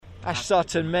Ash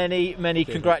Sutton, many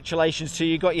congratulations to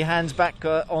you. You got your hands back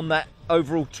on that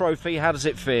overall trophy. How does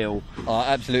it feel?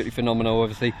 Absolutely phenomenal.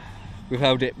 Obviously, we've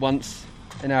held it once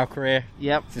in our career.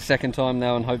 Yep. It's the second time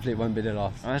now, and hopefully it won't be the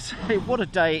last. What a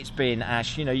day it's been,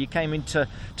 Ash. You know, you came into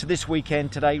this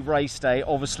weekend today, race day,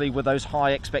 obviously with those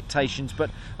high expectations.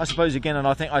 But I suppose again, and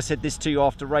I think I said this to you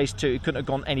after race 2, it couldn't have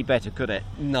gone any better, could it?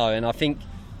 No, and I think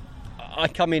I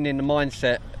come in the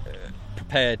mindset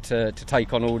prepared to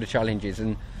take on all the challenges,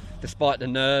 and despite the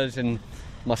nerves and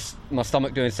my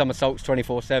stomach doing somersaults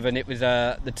 24/7, it was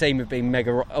the team have been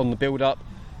mega on the build-up,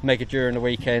 mega during the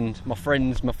weekend. My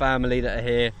friends, my family that are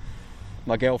here,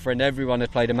 my girlfriend, everyone has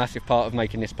played a massive part of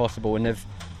making this possible, and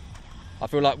I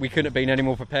feel like we couldn't have been any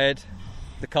more prepared.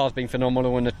 The car's been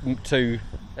phenomenal, and the two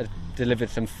have delivered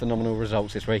some phenomenal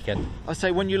results this weekend. I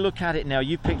say, when you look at it now,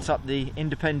 you picked up the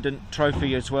independent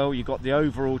trophy as well. You got the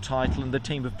overall title, and the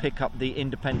team have picked up the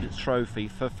independence trophy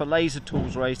for Laser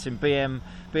Tools Racing,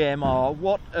 BMR.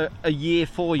 What a year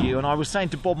for you! And I was saying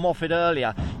to Bob Moffat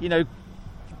earlier, you know,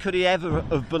 could he ever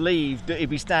have believed that he'd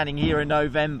be standing here in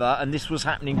November and this was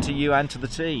happening to you and to the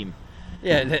team?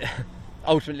 Yeah.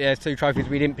 Ultimately, there's 2 trophies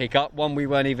we didn't pick up. One we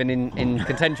weren't even in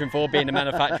contention for, being the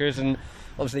manufacturers, and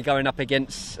obviously going up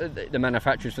against the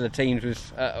manufacturers for the teams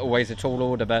was always a tall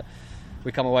order. But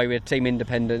we come away with team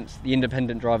independence, the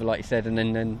independent driver, like you said, and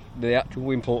then the actual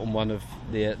important one of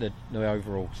the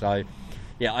overall. So,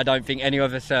 yeah, I don't think any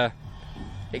of us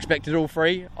expected all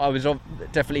 3. I was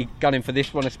definitely gunning for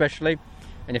this one especially,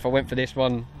 and if I went for this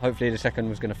one, hopefully the second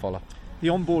was going to follow. The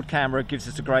onboard camera gives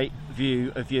us a great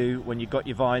view of you when you've got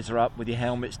your visor up with your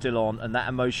helmet still on, and that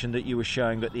emotion that you were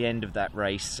showing at the end of that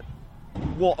race.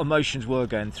 What emotions were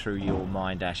going through your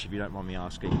mind, Ash, if you don't mind me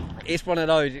asking? It's one of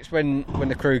those. It's when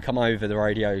the crew come over the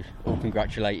radio all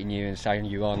congratulating you and saying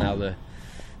you are now the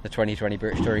 2020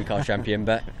 British Touring Car Champion.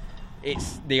 But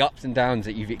it's the ups and downs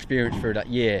that you've experienced through that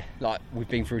year. Like, we've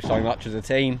been through so much as a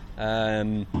team.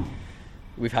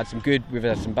 We've had some good, we've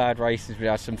had some bad races, we've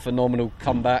had some phenomenal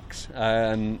comebacks,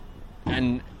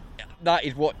 and that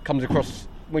is what comes across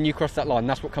when you cross that line.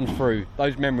 That's what comes through.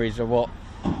 Those memories are what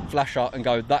flash up and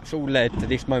go, that's all led to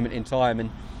this moment in time. And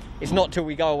it's not till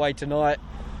we go away tonight,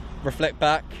 reflect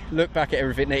back, look back at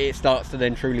everything, that it starts to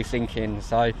then truly sink in.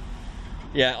 So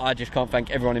yeah, I just can't thank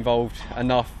everyone involved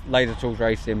enough. Laser Tools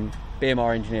Racing,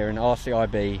 BMR Engineering,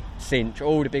 RCIB, Cinch,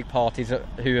 all the big parties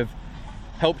who have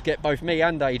helped get both me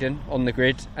and Aidan on the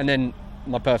grid, and then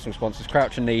my personal sponsors,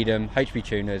 Crouch and Needham, HB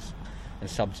Tuners and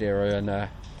Sub-Zero, and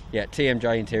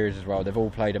TMJ Interiors as well. They've all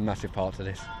played a massive part to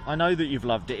this. I know that you've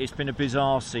loved it. It's been a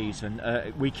bizarre season.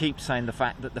 We keep saying the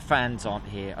fact that the fans aren't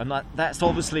here, and that's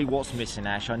obviously what's missing,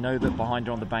 Ash. I know that behind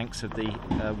you on the banks of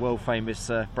the world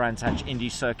famous Brands Hatch Indy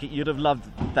circuit, you'd have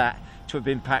loved that to have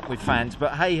been packed with fans,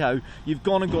 but hey ho, you've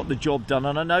gone and got the job done,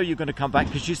 and I know you're going to come back,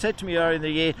 because you said to me earlier in the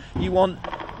year you want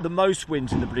the most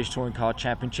wins in the British Touring Car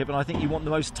Championship, and I think you want the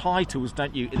most titles,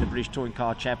 don't you, in the British Touring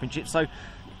Car Championship. So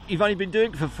you've only been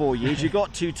doing it for 4 years, you've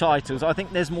got 2 titles. I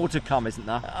think there's more to come, isn't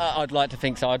there? I'd like to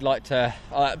think so. I'd like to.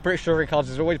 British Touring Cars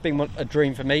has always been a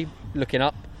dream for me, looking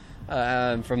up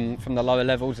from the lower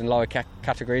levels and lower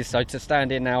categories. So to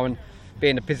stand in now and be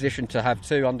in a position to have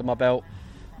 2 under my belt,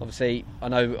 obviously I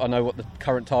know what the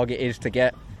current target is to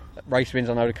get race wins.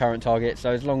 I know the current target.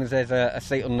 So as long as there's a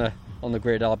seat on the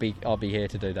grid, I'll be here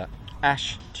to do that.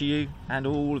 Ash, to you and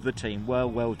all of the team,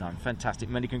 well done, fantastic,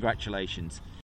 many congratulations.